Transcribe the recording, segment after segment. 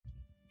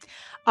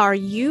Are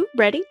you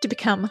ready to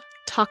become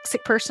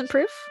toxic person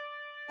proof?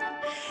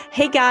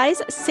 Hey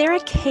guys, Sarah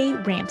K.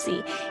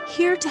 Ramsey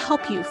here to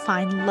help you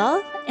find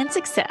love and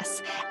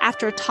success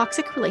after a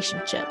toxic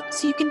relationship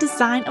so you can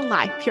design a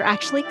life you're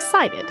actually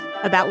excited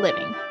about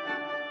living.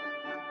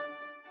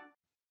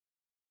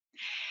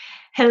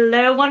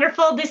 Hello,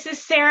 wonderful. This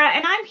is Sarah,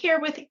 and I'm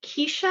here with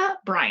Keisha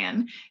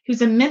Bryan,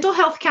 who's a mental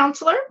health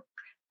counselor,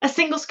 a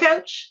singles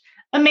coach,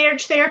 a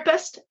marriage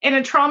therapist, and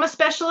a trauma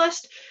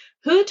specialist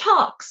who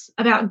talks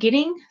about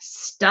getting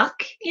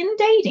stuck in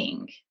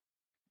dating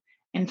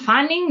and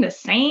finding the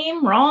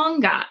same wrong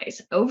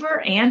guys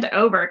over and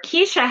over.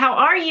 Keisha, how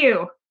are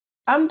you?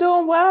 I'm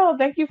doing well.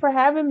 Thank you for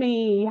having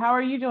me. How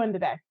are you doing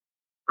today?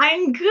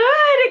 I'm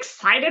good.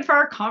 Excited for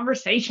our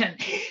conversation.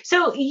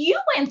 So you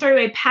went through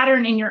a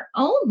pattern in your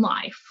own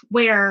life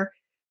where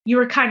you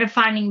were kind of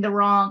finding the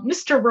wrong,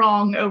 Mr.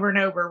 Wrong over and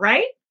over,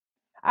 right?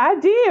 I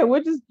did.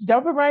 We're just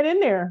jumping right in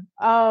there.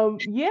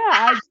 Yeah,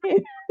 I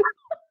did.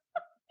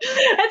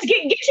 Let's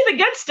get you the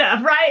good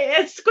stuff, right?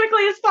 As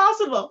quickly as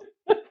possible.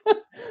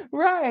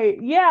 Right.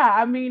 Yeah.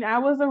 I mean, I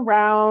was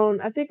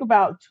around, I think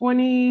about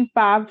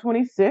 25,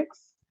 26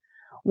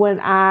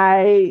 when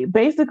I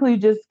basically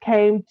just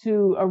came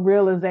to a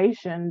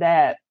realization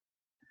that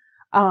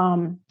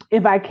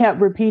if I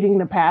kept repeating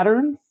the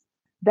patterns,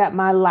 that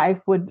my life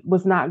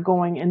was not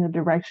going in the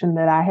direction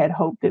that I had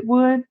hoped it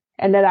would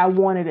and that I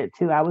wanted it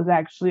to. I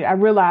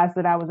realized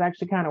that I was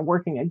actually kind of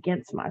working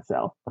against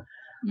myself.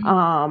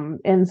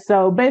 And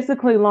so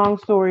basically, long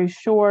story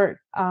short,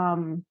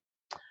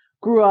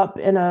 grew up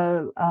in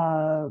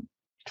a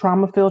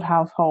trauma-filled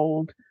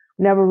household,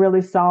 never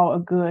really saw a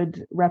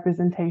good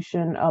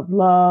representation of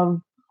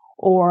love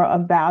or a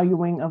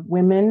valuing of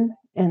women.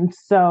 And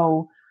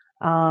so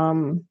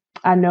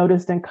I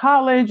noticed in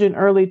college and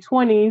early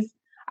 20s,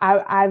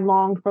 I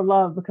longed for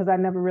love because I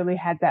never really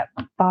had that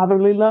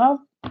fatherly love.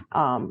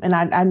 And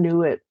I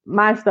knew it.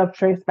 My stuff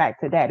traced back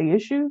to daddy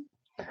issues.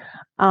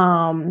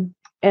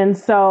 And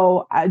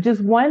so just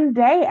one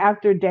day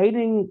after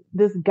dating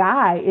this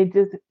guy, it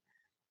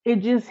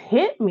just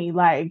hit me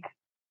like,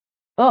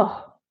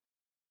 oh,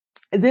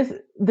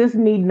 this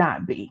need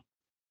not be.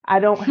 I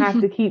don't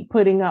have to keep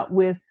putting up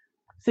with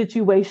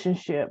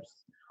situationships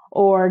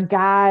or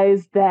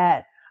guys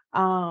that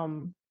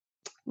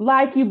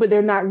like you, but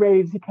they're not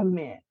ready to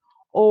commit.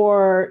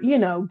 Or,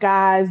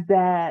 guys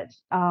that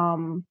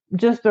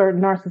just are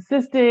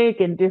narcissistic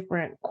and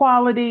different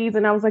qualities.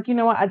 And I was like, you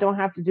know what? I don't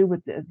have to deal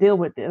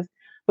with this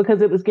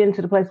because it was getting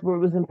to the place where it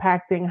was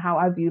impacting how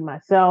I viewed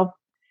myself.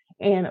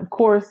 And of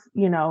course,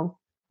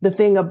 the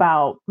thing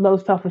about low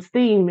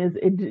self-esteem is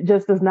it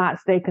just does not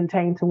stay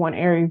contained to one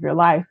area of your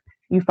life.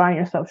 You find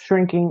yourself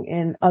shrinking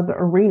in other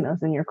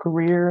arenas in your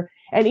career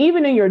and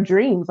even in your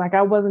dreams. Like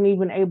I wasn't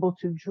even able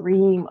to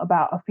dream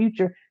about a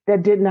future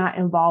that did not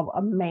involve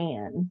a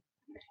man.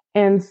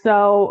 And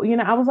so,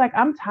 I was like,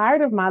 I'm tired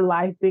of my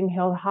life being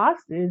held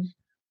hostage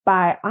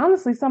by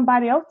honestly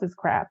somebody else's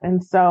crap.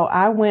 And so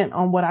I went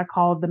on what I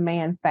called the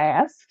man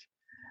fast.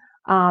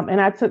 And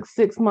I took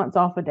 6 months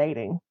off of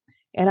dating.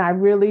 And I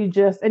really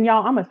and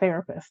y'all, I'm a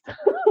therapist.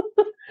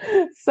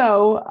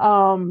 So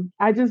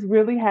I just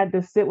really had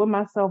to sit with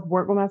myself,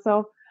 work with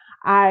myself.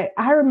 I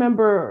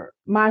remember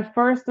my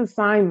first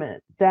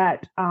assignment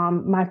that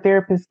my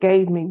therapist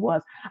gave me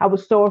was I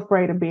was so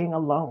afraid of being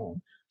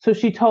alone. So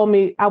she told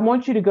me, I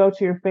want you to go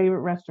to your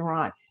favorite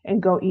restaurant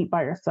and go eat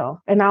by yourself.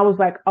 And I was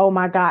like, oh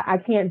my God, I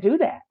can't do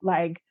that.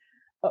 Like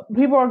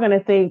people are going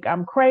to think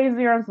I'm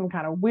crazy or I'm some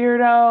kind of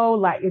weirdo.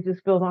 Like it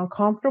just feels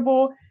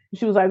uncomfortable.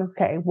 She was like,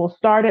 okay, we'll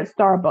start at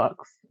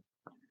Starbucks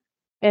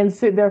and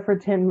sit there for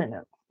 10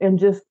 minutes and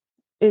just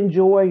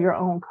enjoy your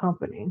own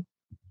company.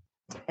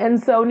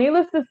 And so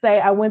needless to say,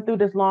 I went through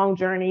this long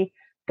journey,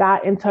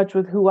 got in touch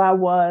with who I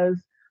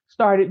was,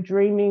 started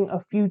dreaming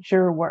a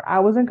future where I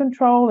was in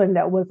control and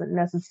that wasn't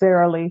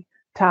necessarily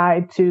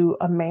tied to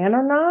a man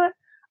or not.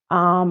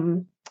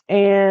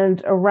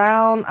 And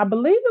around, I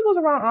believe it was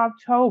around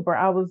October,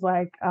 I was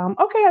like,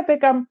 okay, I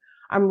think I'm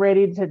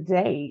ready to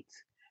date.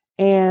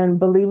 And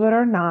believe it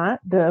or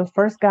not, the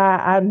first guy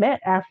I met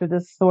after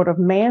this sort of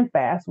man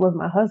fast was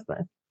my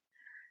husband.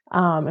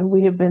 And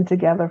we have been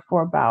together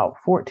for about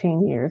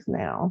 14 years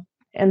now.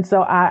 And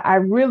so I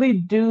really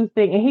do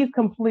think, and he's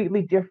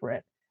completely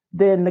different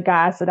than the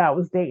guys that I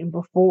was dating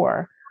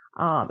before.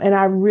 And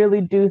I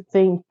really do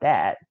think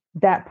that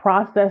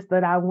process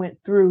that I went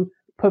through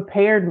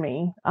prepared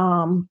me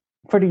in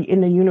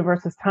the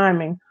universe's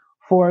timing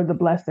for the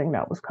blessing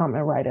that was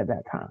coming right at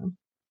that time.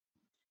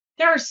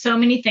 There are so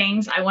many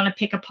things I want to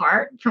pick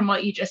apart from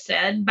what you just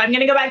said, but I'm going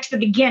to go back to the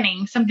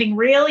beginning, something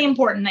really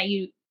important that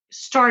you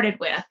started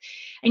with.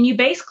 And you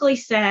basically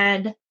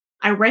said,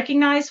 I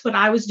recognized what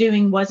I was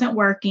doing wasn't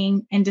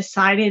working and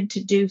decided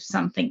to do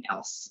something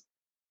else.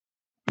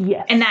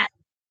 Yes. And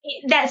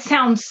that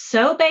sounds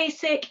so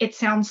basic. It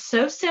sounds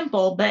so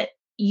simple, but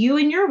you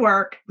and your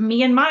work,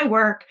 me and my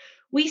work,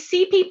 we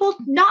see people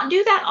not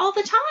do that all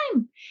the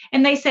time.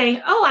 And they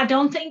say, oh, I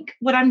don't think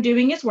what I'm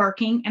doing is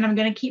working and I'm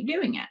going to keep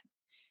doing it.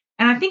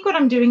 and I think what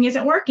I'm doing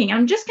isn't working.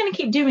 I'm just going to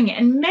keep doing it.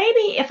 And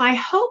maybe if I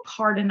hope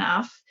hard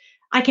enough,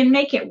 I can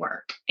make it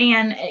work.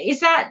 And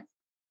is that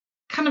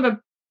kind of a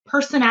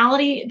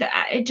personality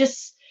that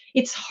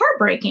it's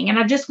heartbreaking. And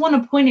I just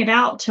want to point it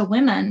out to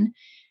women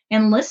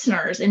and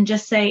listeners and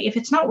just say, if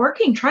it's not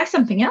working, try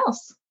something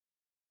else.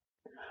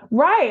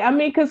 Right. I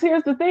mean, because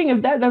here's the thing: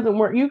 if that doesn't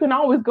work, you can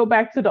always go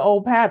back to the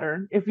old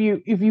pattern if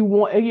you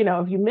want,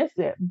 if you miss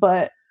it.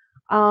 But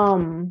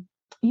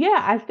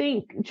yeah, I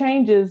think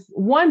change is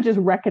one. Just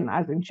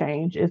recognizing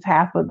change is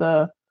half of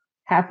the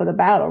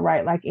battle,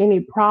 right? Like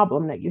any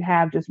problem that you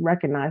have, just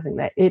recognizing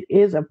that it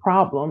is a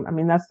problem. I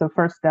mean, that's the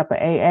first step of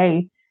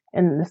AA,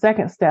 and the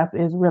second step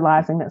is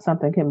realizing that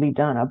something can be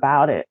done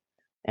about it,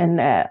 and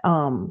that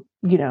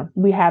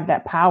we have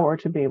that power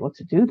to be able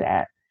to do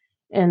that.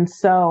 And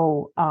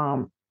so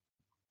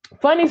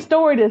funny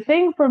story, the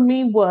thing for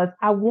me was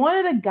I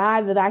wanted a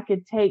guy that I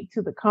could take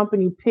to the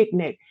company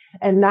picnic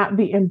and not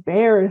be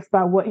embarrassed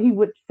by what he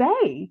would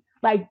say.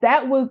 Like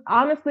that was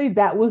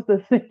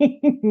the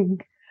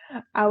thing.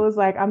 I was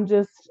like, I'm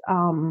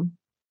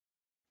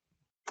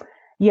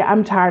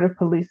tired of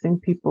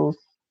policing people's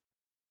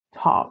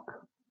talk.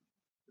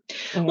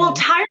 Well,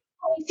 tired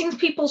of policing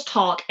people's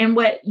talk. And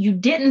what you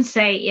didn't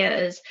say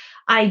is,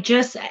 I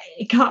just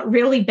got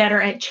really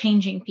better at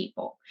changing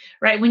people,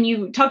 right? When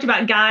you talked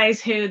about guys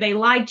who they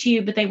liked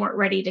you, but they weren't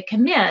ready to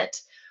commit,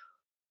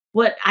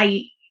 what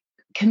I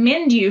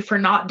commend you for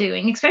not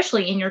doing,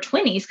 especially in your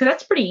 20s, because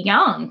that's pretty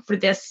young for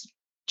this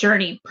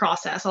journey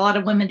process. A lot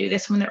of women do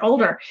this when they're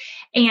older.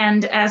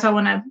 And as I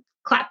want to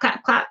clap,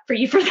 clap, clap for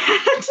you for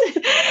that.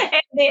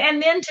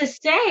 and then to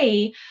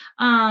say,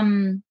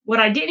 what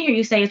I didn't hear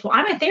you say is, well,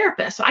 I'm a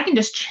therapist, so I can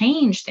just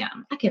change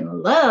them. I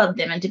can love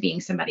them into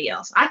being somebody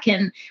else. I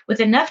can,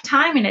 with enough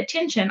time and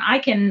attention, I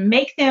can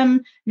make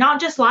them not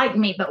just like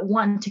me, but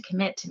want to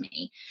commit to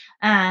me.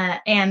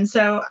 And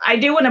so I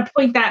do want to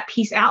point that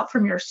piece out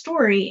from your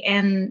story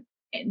and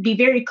be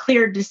very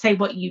clear to say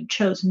what you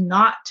chose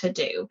not to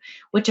do,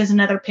 which is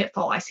another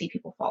pitfall I see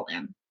people fall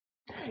in.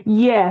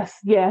 Yes.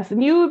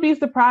 And you would be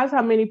surprised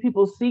how many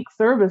people seek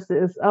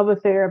services of a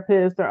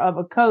therapist or of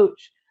a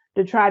coach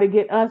to try to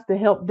get us to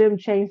help them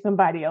change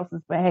somebody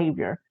else's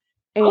behavior.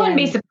 And, I wouldn't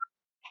be surprised.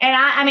 And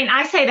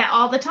I say that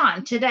all the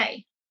time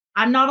today.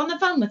 I'm not on the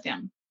phone with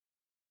them,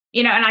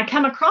 and I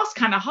come across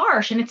kind of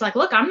harsh, and it's like,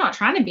 look, I'm not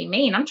trying to be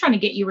mean. I'm trying to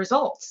get you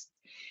results.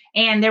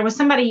 And there was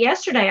somebody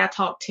yesterday I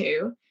talked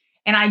to,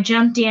 and I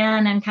jumped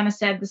in and kind of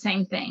said the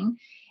same thing.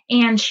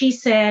 And she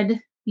said,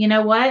 you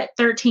know what,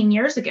 13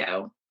 years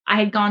ago, I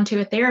had gone to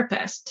a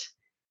therapist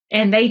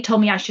and they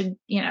told me I should,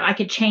 I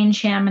could change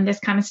him and this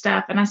kind of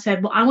stuff. And I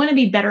said, well, I want to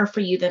be better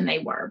for you than they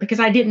were, because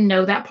I didn't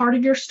know that part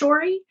of your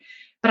story,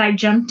 but I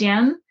jumped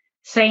in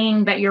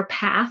saying that your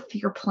path,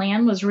 your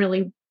plan was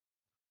really,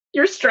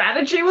 your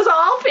strategy was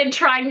off in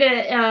trying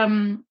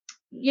to,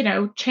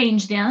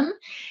 change them.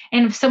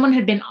 And if someone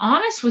had been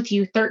honest with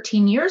you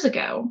 13 years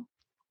ago,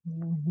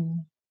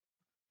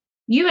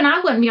 you and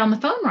I wouldn't be on the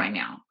phone right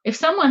now. If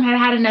someone had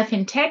had enough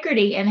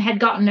integrity and had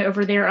gotten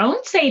over their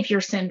own savior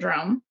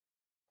syndrome,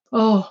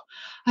 oh,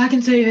 I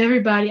can save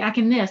everybody, I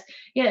can this.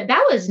 Yeah,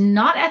 that was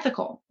not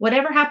ethical.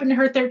 Whatever happened to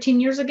her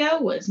 13 years ago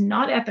was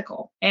not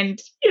ethical.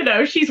 And,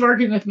 she's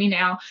working with me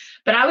now.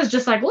 But I was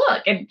just like,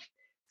 look, and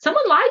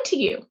someone lied to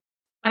you.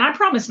 And I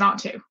promise not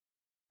to.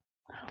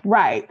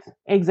 Right.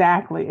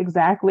 Exactly.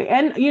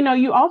 And,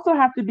 you also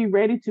have to be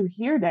ready to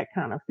hear that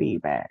kind of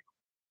feedback.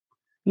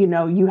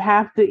 You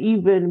have to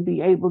even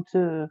be able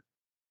to,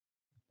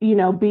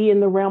 be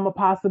in the realm of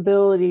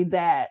possibility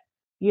that,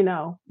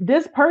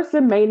 this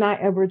person may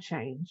not ever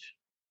change.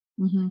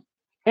 Mm-hmm.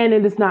 And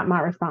it is not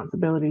my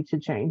responsibility to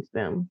change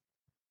them.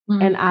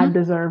 Mm-hmm. And I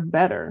deserve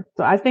better.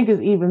 So I think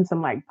it's even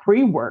some like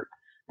pre-work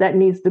that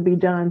needs to be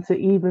done to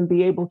even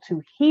be able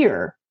to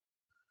hear.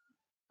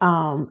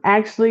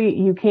 Actually,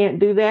 you can't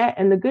do that.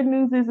 And the good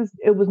news is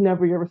it was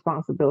never your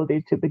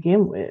responsibility to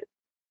begin with.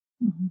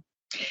 Mm-hmm.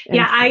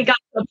 Yeah, I got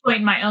to a point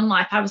in my own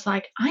life. I was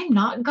like, I'm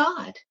not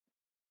God.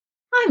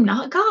 I'm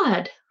not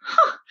God.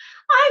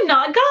 I'm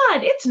not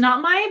God. It's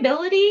not my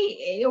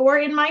ability or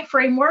in my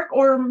framework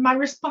or my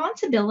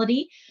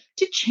responsibility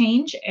to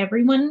change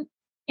everyone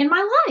in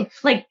my life.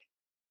 Like,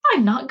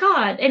 I'm not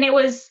God. And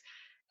it's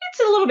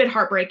a little bit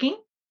heartbreaking,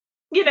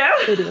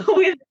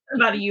 with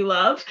somebody you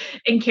love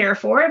and care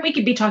for. And we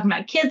could be talking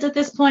about kids at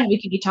this point.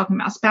 We could be talking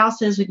about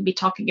spouses. We could be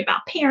talking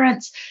about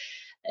parents,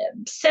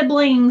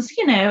 siblings.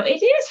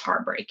 It is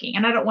heartbreaking.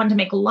 And I don't want to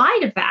make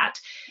light of that.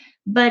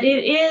 But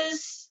it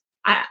is,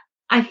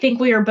 I think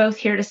we are both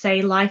here to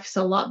say life's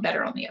a lot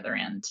better on the other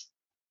end.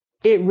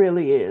 It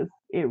really is.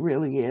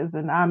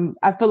 And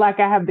I feel like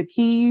I have the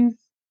keys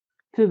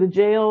to the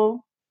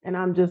jail, and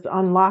I'm just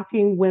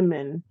unlocking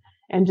women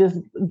and just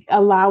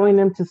allowing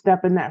them to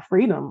step in that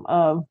freedom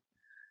of,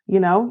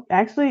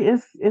 actually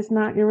it's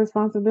not your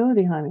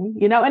responsibility, honey.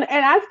 And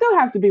I still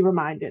have to be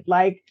reminded,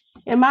 like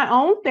in my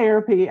own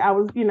therapy, I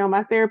was,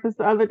 my therapist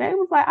the other day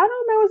was like, I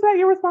don't know, is that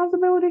your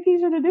responsibility,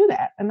 Keisha, to do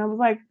that? And I was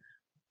like,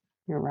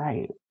 you're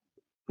right.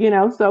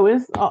 So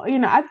it's,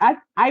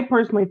 I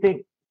personally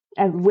think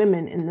as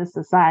women in this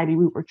society,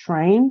 we were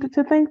trained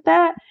to think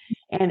that.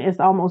 And it's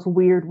almost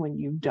weird when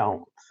you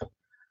don't.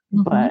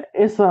 Mm-hmm. But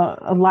it's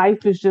a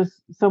life is just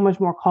so much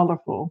more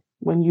colorful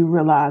when you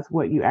realize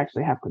what you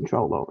actually have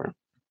control over.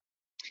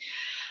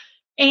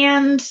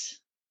 And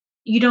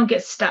you don't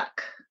get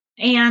stuck.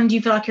 And you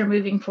feel like you're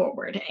moving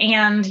forward.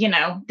 And,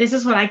 this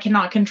is what I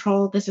cannot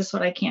control. This is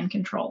what I can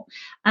control.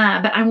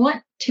 But I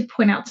want to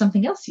point out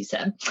something else you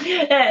said.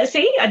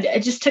 See, I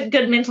just took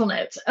good mental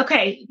notes.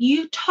 Okay,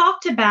 you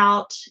talked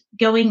about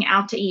going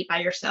out to eat by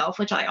yourself,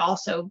 which I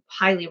also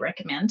highly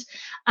recommend.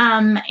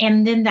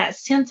 And then that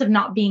sense of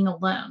not being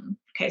alone.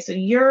 Okay, so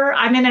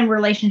I'm in a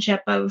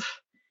relationship of,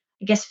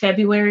 I guess,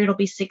 February, it'll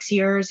be 6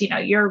 years.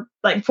 You're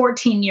like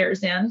 14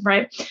 years in,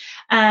 right?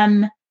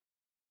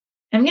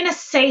 I'm going to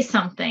say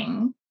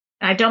something.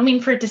 I don't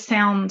mean for it to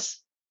sound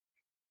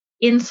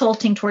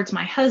insulting towards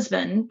my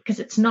husband, because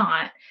it's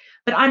not,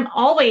 but I'm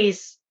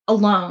always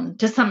alone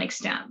to some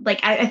extent.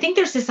 Like, I think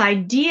there's this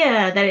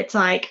idea that it's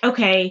like,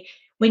 okay,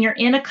 when you're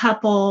in a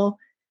couple,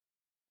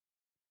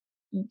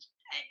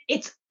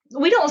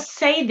 we don't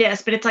say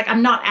this, but it's like,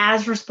 I'm not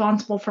as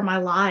responsible for my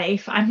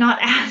life. I'm not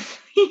as,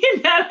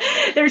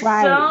 there's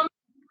right. some,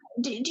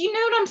 do you know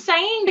what I'm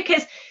saying?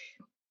 Because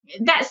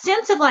that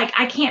sense of like,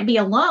 I can't be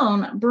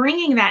alone,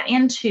 bringing that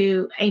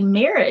into a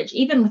marriage,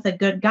 even with a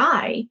good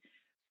guy,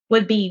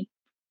 would be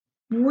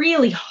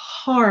really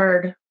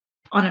hard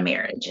on a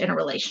marriage and a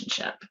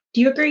relationship.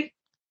 Do you agree?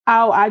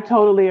 Oh, I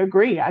totally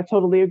agree.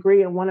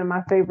 And one of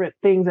my favorite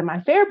things in my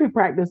therapy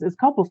practice is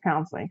couples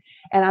counseling.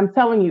 And I'm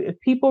telling you, if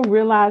people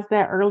realized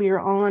that earlier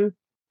on,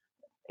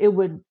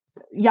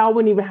 y'all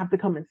wouldn't even have to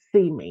come and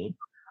see me.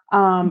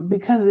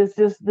 Because it's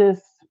just this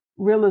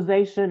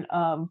realization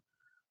of,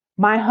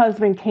 my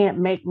husband can't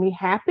make me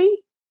happy.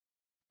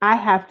 I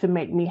have to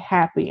make me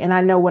happy. And I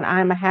know when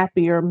I'm a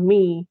happier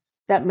me,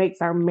 that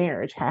makes our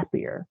marriage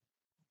happier.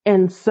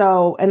 And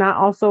I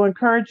also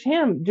encourage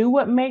him, do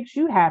what makes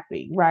you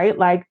happy, right?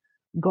 Like,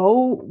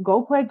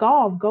 go play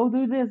golf, go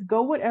do this,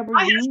 go whatever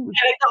I have a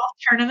golf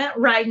tournament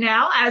right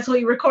now as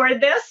we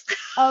record this.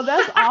 Oh,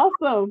 that's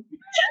awesome.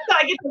 So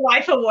I get the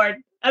wife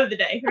award of the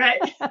day,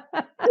 right?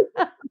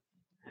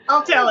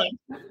 I'll tell him.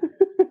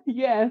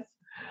 Yes.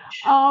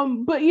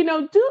 But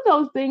do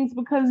those things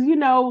because,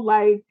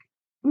 like,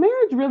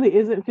 marriage really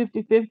isn't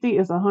 50-50,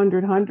 it's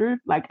 100-100.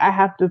 Like, I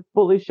have to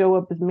fully show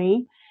up as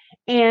me.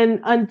 And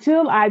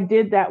until I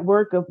did that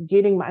work of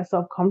getting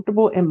myself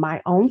comfortable in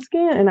my own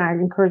skin, and I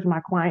encourage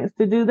my clients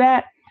to do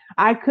that,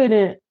 I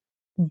couldn't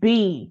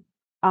be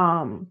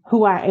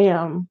who I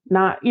am,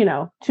 not,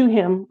 to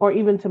him or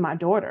even to my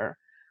daughter.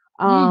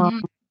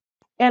 And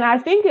I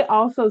think it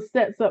also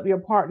sets up your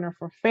partner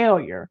for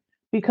failure.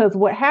 Because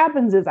what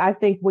happens is, I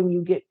think when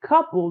you get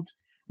coupled,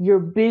 you're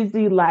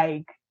busy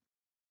like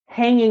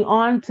hanging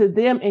on to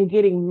them and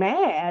getting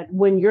mad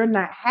when you're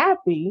not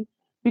happy,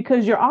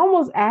 because you're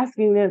almost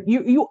asking them,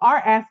 you are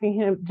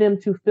asking them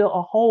to fill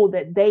a hole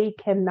that they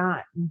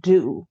cannot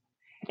do.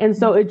 And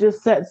so it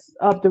just sets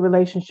up the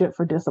relationship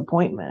for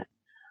disappointment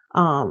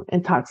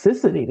and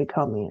toxicity to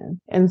come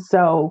in. And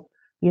so,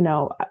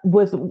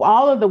 with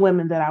all of the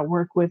women that I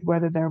work with,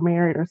 whether they're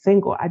married or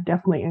single, I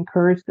definitely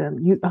encourage them.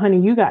 Honey,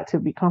 you got to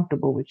be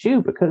comfortable with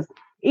you, because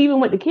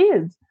even with the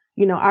kids,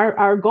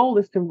 our goal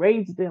is to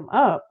raise them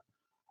up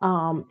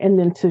and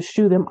then to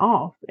shoo them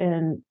off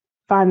and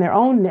find their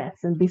own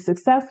nests and be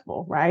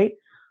successful, right?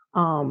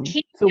 Are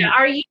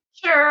you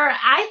sure?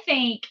 I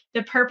think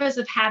the purpose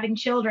of having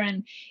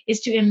children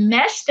is to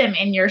enmesh them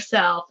in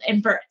yourself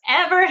and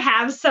forever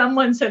have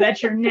someone so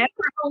that you're never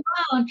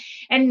alone,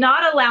 and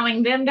not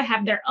allowing them to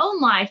have their own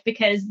life,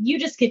 because you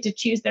just get to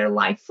choose their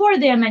life for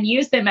them and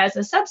use them as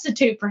a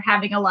substitute for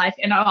having a life.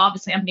 And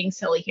obviously I'm being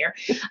silly here.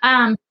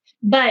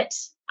 But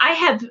I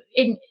have,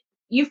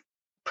 you've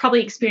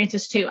probably experienced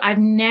this too. I've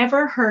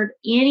never heard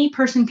any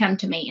person come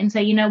to me and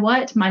say, you know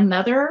what, my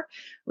mother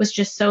was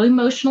just so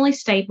emotionally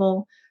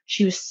stable.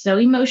 She was so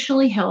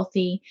emotionally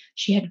healthy.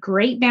 She had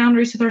great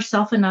boundaries with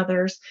herself and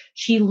others.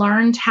 She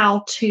learned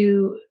how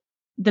to,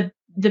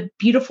 the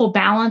beautiful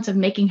balance of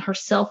making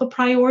herself a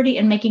priority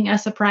and making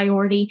us a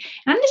priority.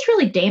 And I'm just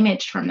really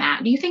damaged from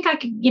that. Do you think I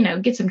could,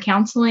 get some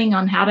counseling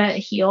on how to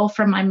heal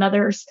from my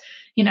mother's,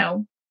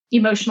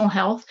 emotional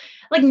health?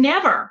 Like,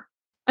 never.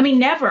 I mean,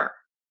 never.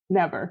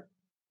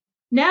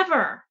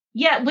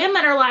 Yet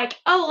women are like,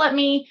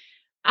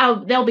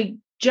 they'll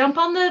jump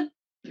on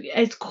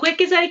as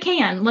quick as they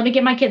can. Let me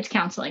get my kids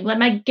counseling. Let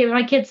me give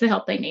my kids the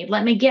help they need.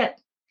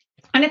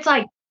 And it's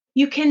like,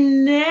 you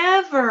can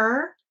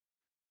never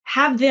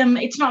have them.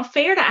 It's not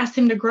fair to ask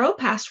them to grow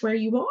past where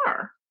you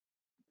are.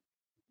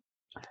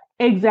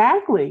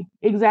 Exactly.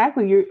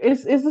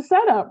 It's a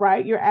setup,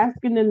 right? You're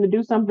asking them to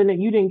do something that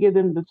you didn't give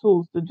them the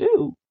tools to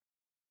do.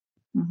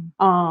 Mm-hmm.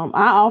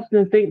 I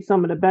often think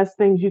some of the best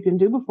things you can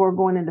do before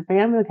going into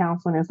family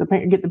counseling is to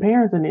get the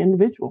parents and the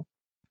individual.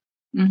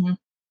 Mm-hmm.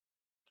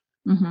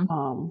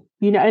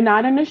 Mm-hmm. And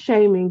not in a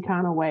shaming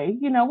kind of way.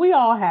 We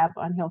all have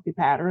unhealthy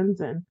patterns,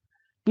 and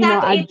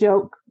I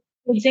joke.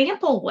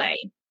 Example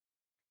way.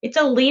 It's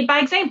a lead by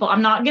example.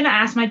 I'm not going to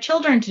ask my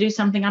children to do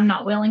something I'm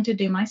not willing to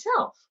do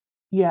myself.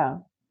 Yeah.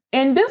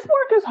 And this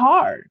work is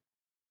hard.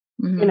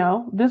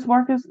 Mm-hmm. This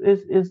work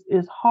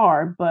is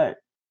hard, but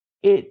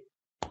it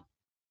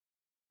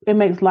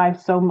makes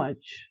life so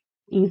much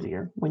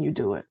easier when you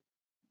do it.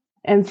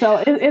 And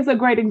so it's a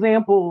great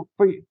example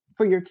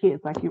for your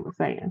kids, like you were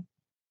saying.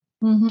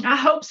 Mm-hmm. I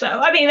hope so.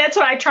 I mean, that's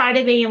what I try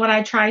to be and what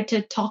I try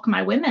to talk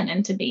my women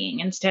into being,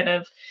 instead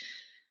of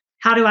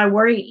how do I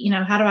worry,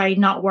 how do I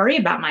not worry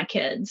about my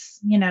kids?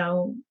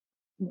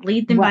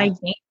 Lead them by Right.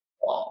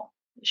 example,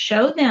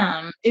 show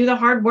them, do the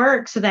hard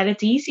work so that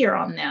it's easier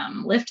on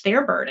them, lift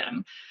their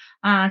burden.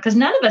 Because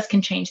none of us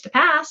can change the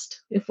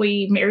past. If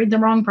we married the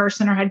wrong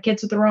person or had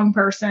kids with the wrong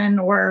person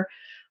or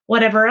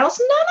whatever else,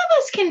 none of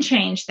us can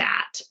change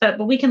that, but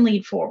we can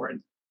lead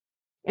forward.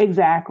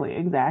 Exactly.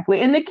 And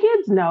the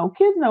kids know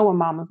when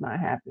mama's not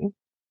happy.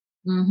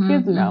 Mm-hmm,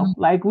 Kids know.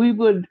 mm-hmm. Like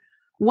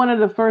one of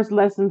the first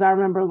lessons I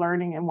remember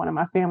learning in one of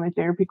my family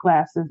therapy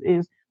classes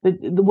is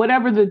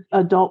whatever the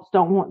adults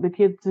don't want the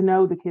kids to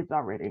know, the kids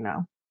already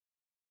know.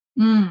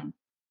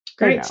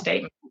 Great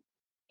statement.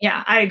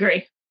 Yeah, I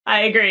agree.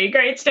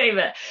 Great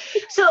statement.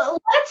 So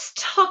let's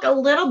talk a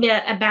little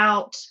bit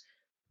about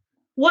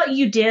what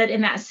you did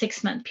in that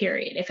 6-month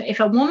period. If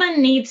a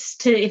woman needs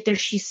to,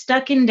 she's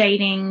stuck in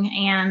dating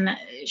and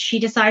she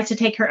decides to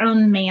take her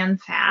own man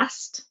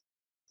fast,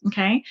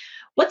 okay,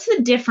 what's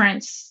the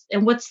difference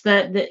and what's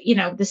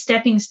the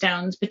stepping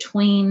stones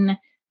between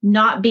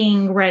not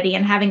being ready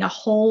and having a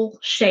whole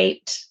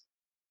shaped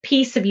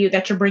piece of you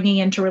that you're bringing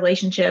into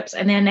relationships,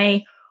 and then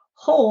a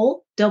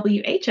whole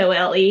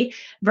WHOLE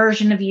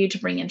version of you to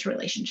bring into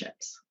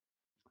relationships?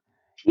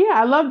 Yeah,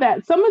 I love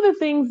that. Some of the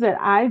things that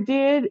I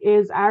did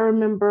is I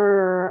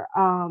remember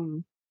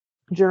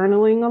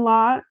journaling a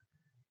lot.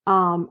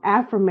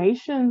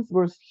 Affirmations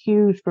was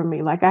huge for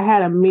me. Like I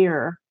had a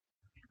mirror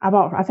I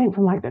bought, I think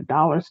from like the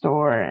dollar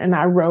store, and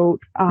I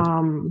wrote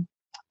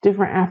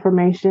different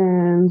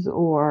affirmations,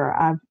 or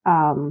I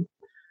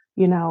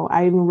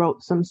even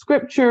wrote some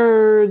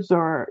scriptures,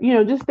 or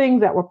just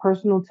things that were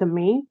personal to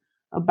me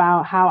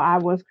about how I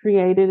was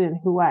created and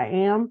who I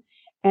am.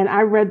 And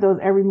I read those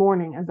every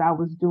morning as I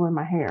was doing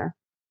my hair.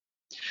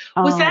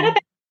 Was that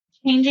about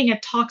changing a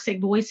toxic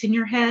voice in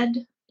your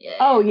head?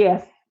 Oh,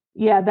 yes.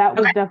 Yeah, that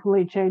was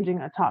definitely changing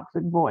a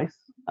toxic voice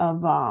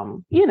of,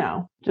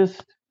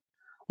 just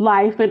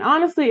life. And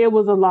honestly, it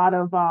was a lot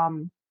of I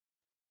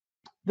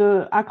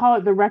call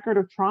it the record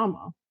of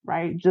trauma,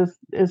 right? Just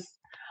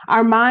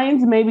our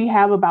minds maybe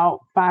have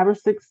about 5 or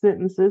 6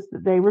 sentences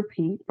that they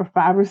repeat, or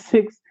 5 or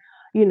 6,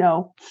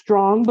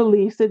 strong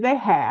beliefs that they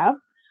have.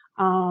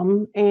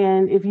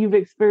 And if you've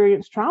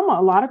experienced trauma,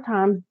 a lot of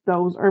times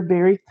those are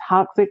very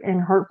toxic and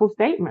hurtful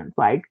statements,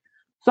 like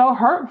so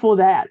hurtful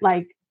that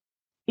like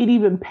it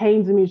even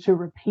pains me to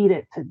repeat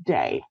it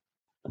today.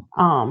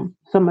 Some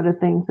of the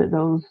things that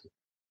those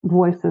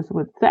voices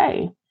would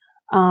say.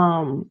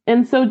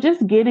 And so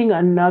just getting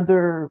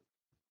another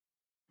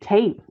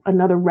tape,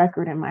 another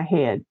record in my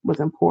head was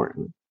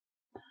important.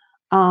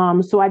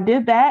 So I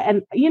did that,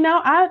 and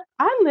I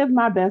lived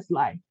my best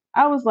life.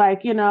 I was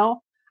like,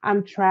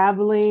 I'm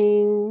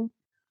traveling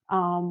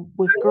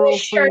with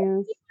girlfriends.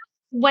 Sure?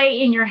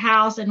 Wait in your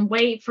house and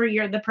wait for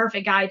the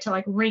perfect guy to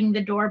like ring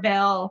the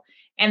doorbell,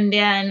 and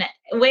then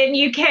when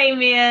you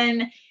came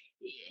in,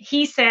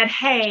 he said,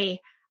 "Hey,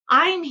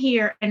 I'm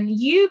here and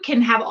you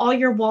can have all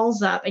your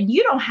walls up and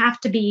you don't have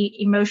to be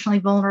emotionally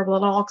vulnerable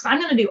at all because I'm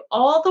going to do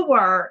all the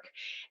work."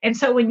 And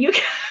so when you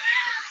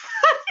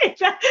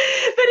but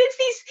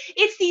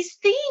it's these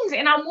things,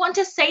 and I want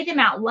to say them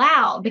out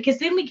loud because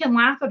then we can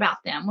laugh about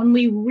them when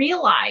we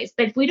realize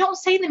that if we don't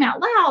say them out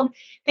loud,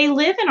 they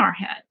live in our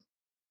head.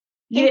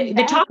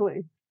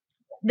 Exactly.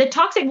 The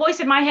toxic voice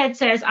in my head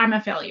says I'm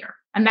a failure,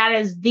 and that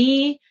is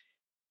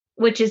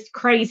which is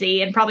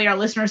crazy, and probably our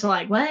listeners are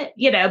like, what?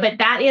 But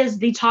that is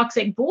the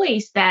toxic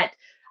voice that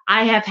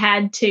I have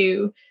had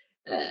to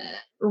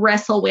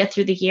wrestle with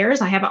through the years.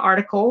 I have an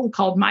article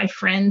called My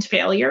Friend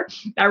Failure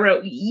I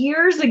wrote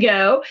years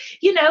ago,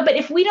 but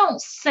if we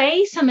don't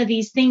say some of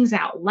these things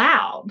out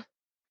loud,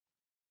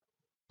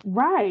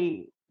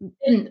 right,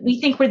 and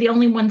we think we're the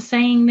only ones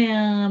saying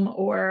them,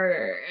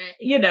 or,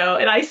 and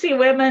I see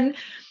women,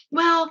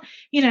 well,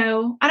 I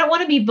don't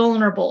want to be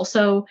vulnerable.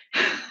 So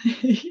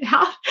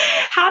how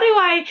do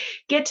I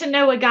get to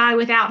know a guy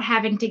without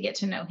having to get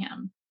to know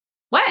him?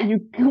 What?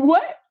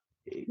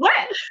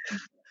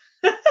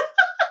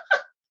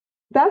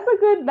 That's a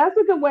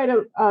good way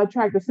to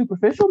attract a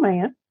superficial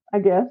man, I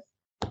guess.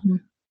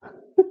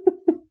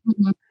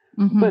 Mm-hmm.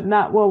 But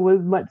not one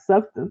with much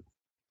substance.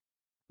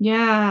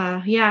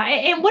 Yeah.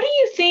 And what do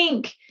you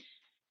think?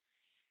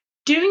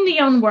 Doing the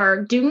own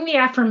work, doing the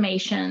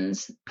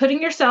affirmations,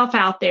 putting yourself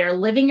out there,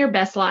 living your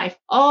best life,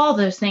 all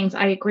those things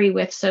I agree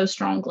with so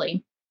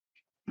strongly.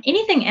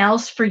 Anything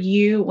else for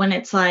you when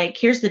it's like,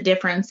 here's the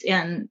difference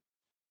in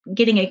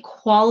getting a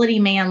quality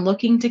man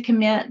looking to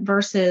commit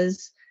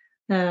versus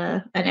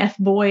an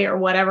F-boy or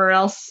whatever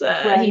else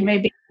he may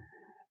be?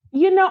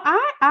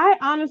 I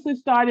honestly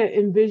started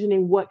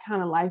envisioning what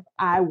kind of life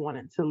I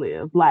wanted to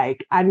live.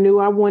 Like, I knew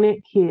I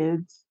wanted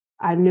kids.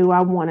 I knew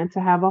I wanted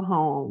to have a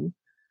home.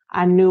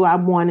 I knew I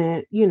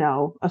wanted,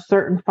 a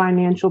certain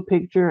financial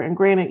picture. And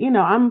granted,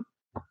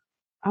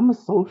 I'm a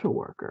social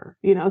worker,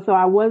 so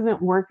I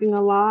wasn't working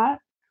a lot,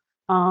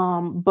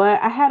 but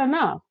I had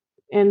enough.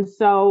 And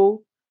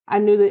so I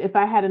knew that if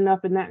I had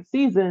enough in that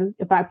season,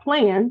 if I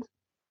planned,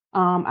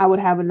 I would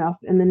have enough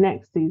in the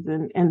next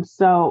season. And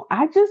so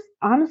I just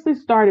honestly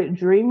started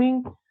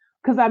dreaming,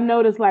 because I've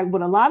noticed like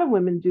what a lot of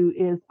women do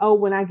is, oh,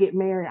 when I get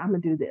married, I'm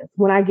going to do this.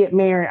 When I get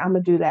married, I'm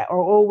going to do that. Or,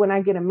 oh, when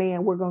I get a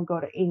man, we're going to go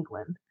to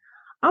England.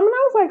 I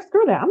was like,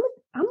 screw that. I'm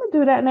going to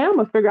do that now. I'm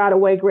going to figure out a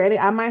way. Granted,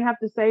 I might have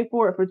to save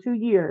for it for 2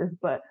 years,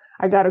 but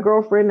I got a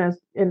girlfriend that's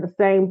in the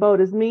same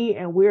boat as me,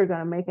 and we're going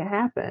to make it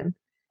happen.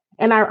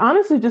 And I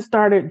honestly just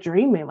started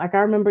dreaming. Like, I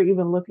remember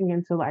even looking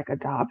into like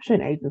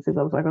adoption agencies.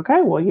 I was like,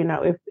 okay, well,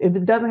 if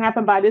it doesn't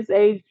happen by this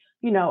age,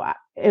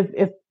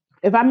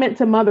 if I meant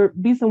to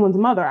be someone's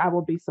mother, I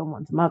will be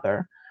someone's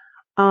mother.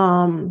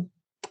 And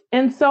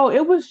so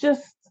it was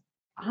just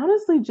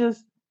honestly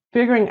just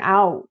figuring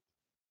out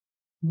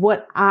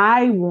what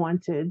I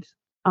wanted,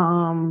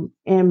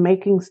 and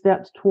making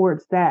steps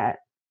towards that,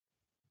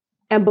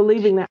 and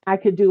believing that I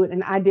could do it,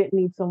 and I didn't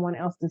need someone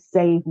else to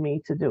save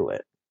me to do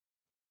it.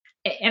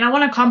 And I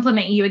want to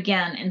compliment you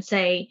again and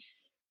say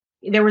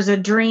there was a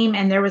dream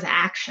and there was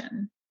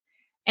action.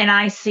 And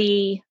I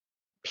see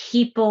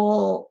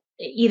people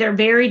either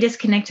very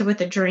disconnected with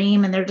the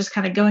dream and they're just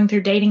kind of going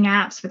through dating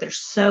apps, but they're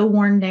so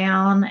worn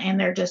down and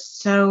they're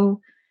just so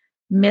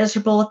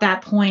miserable at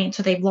that point.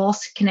 So they've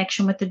lost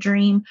connection with the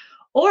dream.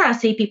 Or I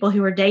see people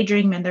who are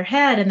daydreaming in their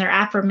head and their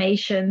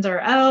affirmations are,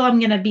 oh, I'm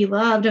going to be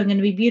loved. I'm going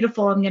to be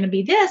beautiful. I'm going to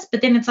be this.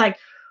 But then it's like,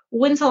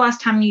 when's the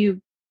last time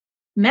you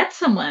met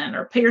someone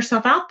or put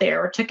yourself out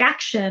there or took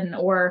action?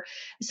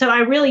 So I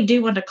really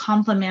do want to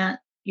compliment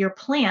your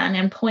plan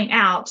and point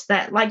out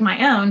that, like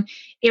my own,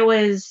 it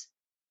was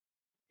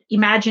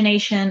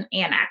imagination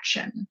and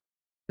action.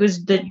 It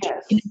was the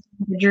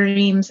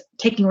dreams,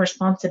 taking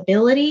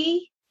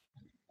responsibility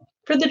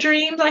for the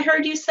dreams, I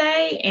heard you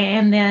say,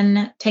 and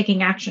then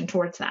taking action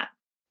towards that.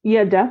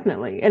 Yeah,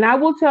 definitely. And I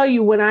will tell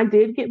you, when I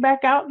did get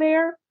back out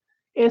there,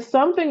 it's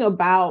something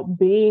about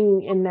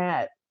being in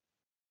that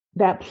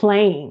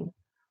plane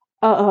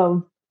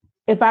of,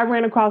 if I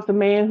ran across a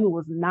man who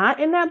was not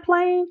in that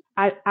plane,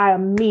 I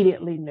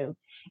immediately knew.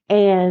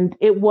 And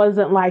it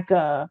wasn't like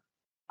I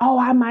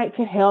might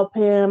could help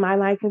him, I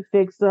might could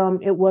fix him.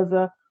 It was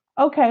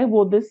okay,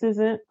 well, this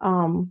isn't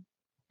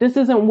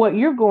what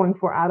you're going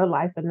for out of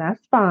life, and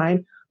that's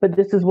fine, but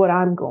this is what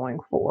I'm going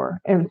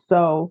for. And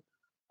so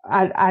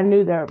I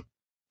knew that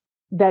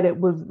it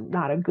was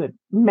not a good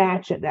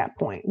match at that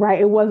point,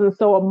 right? It wasn't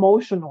so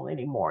emotional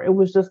anymore. It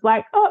was just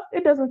like, oh,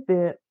 it doesn't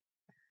fit.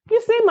 You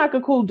seem like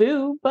a cool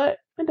dude, but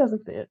it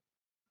doesn't fit.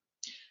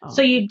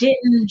 So you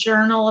didn't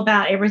journal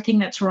about everything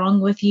that's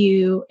wrong with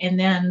you and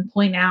then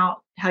point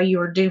out how you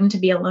were doomed to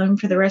be alone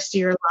for the rest of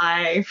your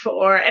life?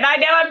 And I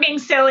know I'm being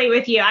silly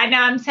with you. I know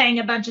I'm saying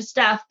a bunch of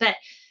stuff, but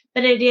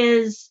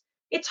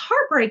it's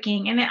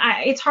heartbreaking. And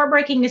it's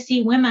heartbreaking to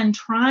see women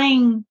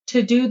trying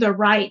to do the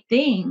right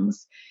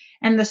things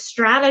and the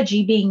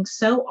strategy being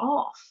so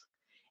off.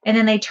 And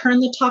then they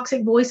turn the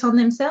toxic voice on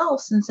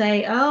themselves and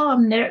say, oh,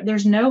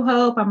 there's no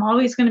hope. I'm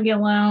always going to be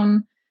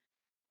alone.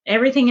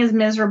 Everything is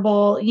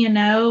miserable,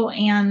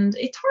 and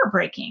it's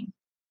heartbreaking.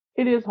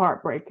 It is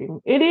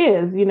heartbreaking. It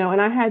is,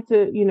 and I had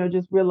to,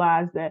 just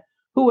realize that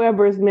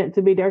whoever is meant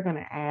to be, they're going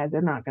to add,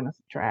 they're not going to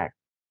subtract.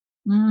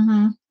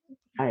 Mm-hmm.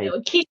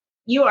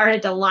 You are a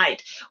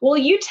delight. Will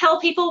you tell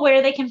people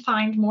where they can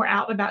find more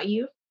out about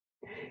you?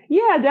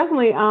 Yeah,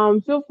 definitely.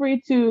 Feel free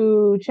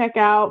to check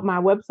out my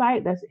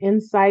website. That's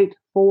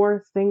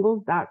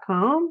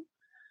insight4singles.com.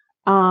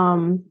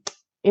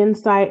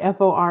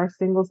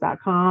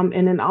 insightforsingles.com.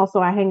 And then also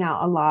I hang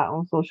out a lot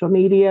on social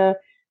media.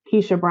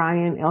 Keisha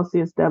Bryan,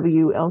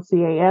 LCSW,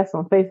 LCAS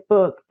on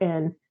Facebook,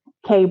 and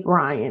K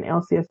Bryan,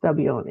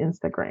 LCSW on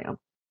Instagram.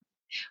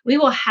 We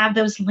will have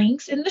those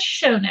links in the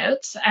show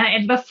notes.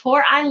 And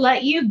before I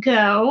let you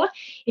go,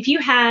 if you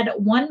had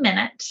 1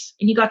 minute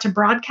and you got to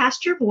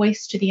broadcast your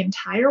voice to the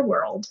entire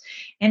world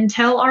and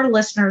tell our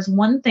listeners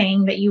one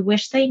thing that you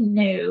wish they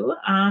knew,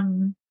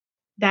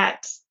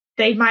 that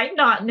they might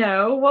not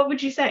know, what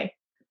would you say?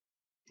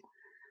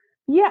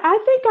 Yeah, I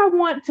think I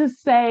want to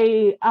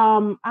say,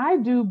 I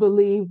do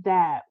believe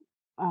that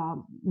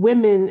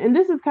women, and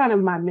this is kind of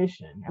my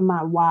mission and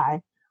my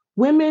why,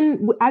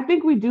 women, I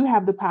think we do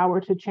have the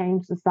power to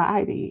change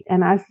society.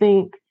 And I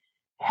think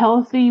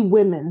healthy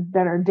women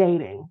that are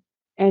dating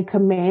and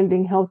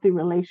commanding healthy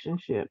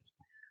relationships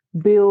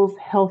builds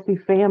healthy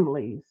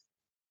families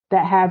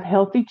that have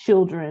healthy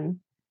children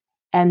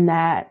and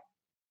that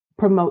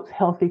promotes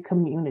healthy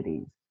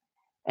communities.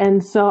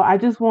 And so I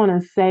just want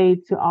to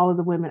say to all of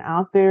the women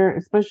out there,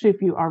 especially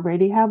if you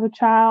already have a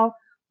child,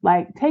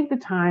 like, take the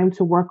time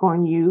to work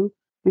on you,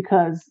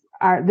 because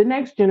the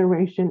next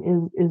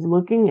generation is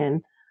looking,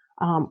 and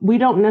we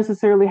don't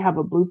necessarily have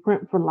a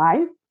blueprint for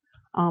life.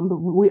 But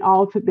we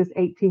all took this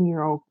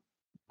 18-year-old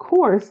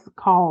course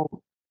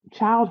called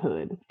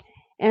childhood.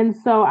 And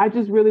so I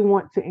just really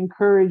want to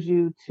encourage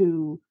you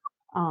to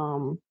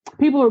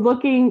People are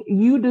looking.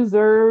 You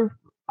deserve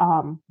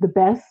the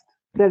best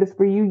that is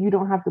for you. You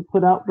don't have to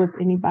put up with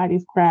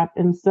anybody's crap.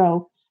 And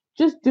so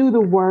just do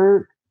the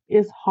work.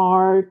 It's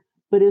hard,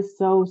 but it's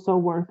so, so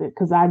worth it,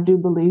 because I do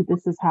believe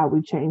this is how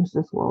we change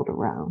this world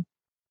around.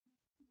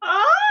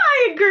 Oh,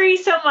 I agree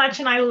so much,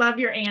 and I love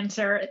your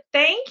answer.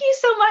 Thank you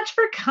so much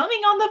for coming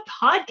on the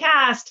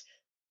podcast.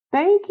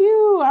 Thank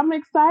you. I'm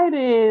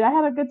excited. I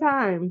had a good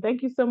time.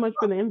 Thank you so much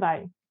for the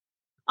invite.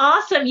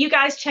 Awesome. You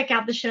guys check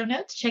out the show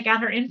notes, check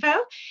out her info,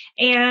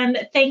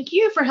 and thank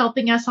you for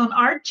helping us on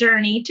our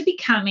journey to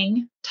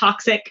becoming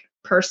toxic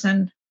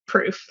person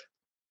proof.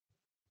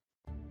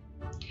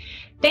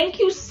 Thank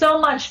you so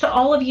much to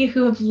all of you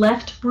who have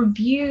left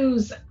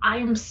reviews. I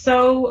am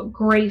so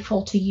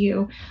grateful to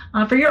you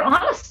for your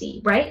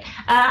honesty, right?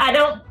 I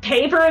don't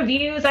pay for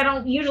reviews. I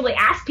don't usually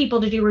ask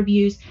people to do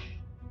reviews,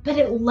 but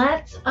it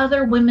lets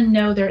other women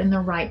know they're in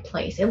the right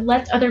place. It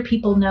lets other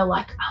people know,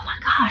 like, oh my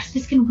gosh,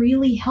 this can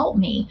really help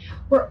me.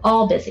 We're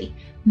all busy.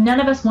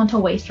 None of us want to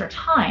waste our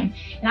time.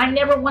 And I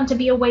never want to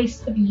be a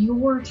waste of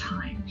your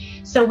time.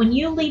 So when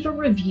you leave a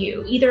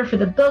review, either for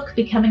the book,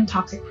 Becoming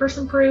Toxic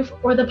Person Proof,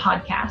 or the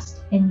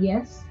podcast, and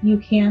yes, you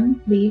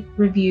can leave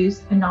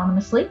reviews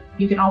anonymously.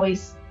 You can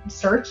always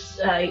search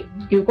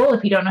Google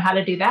if you don't know how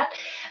to do that.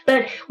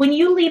 But when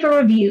you leave a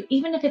review,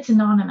 even if it's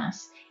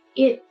anonymous,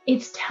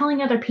 it's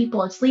telling other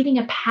people, it's leaving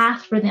a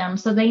path for them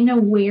so they know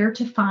where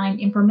to find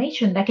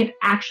information that can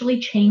actually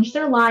change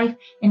their life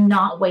and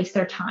not waste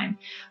their time.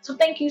 So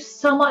thank you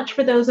so much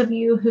for those of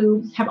you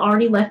who have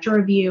already left a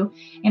review.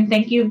 And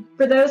thank you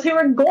for those who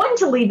are going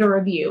to leave a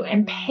review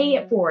and pay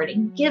it forward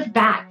and give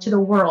back to the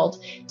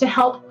world to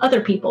help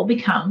other people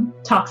become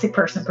toxic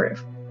person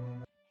proof.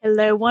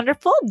 Hello,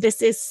 wonderful.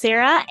 This is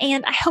Sarah,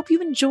 and I hope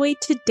you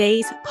enjoyed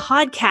today's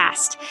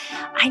podcast.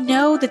 I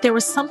know that there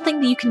was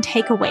something that you can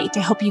take away to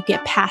help you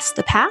get past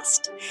the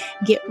past,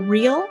 get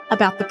real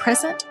about the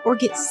present, or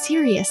get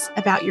serious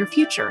about your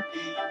future.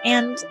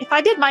 And if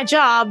I did my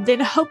job, then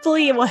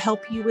hopefully it will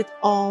help you with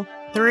all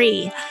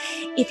three.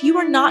 If you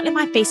are not in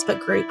my Facebook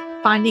group,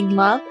 Finding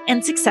Love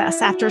and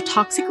Success After a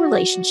Toxic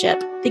Relationship,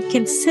 then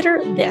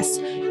consider this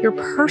your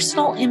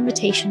personal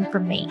invitation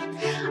from me.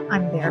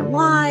 I'm there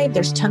live,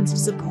 there's tons of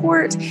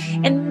support,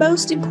 and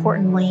most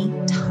importantly,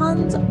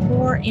 tons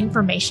more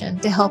information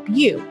to help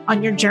you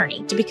on your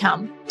journey to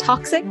become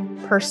toxic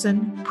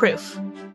person proof.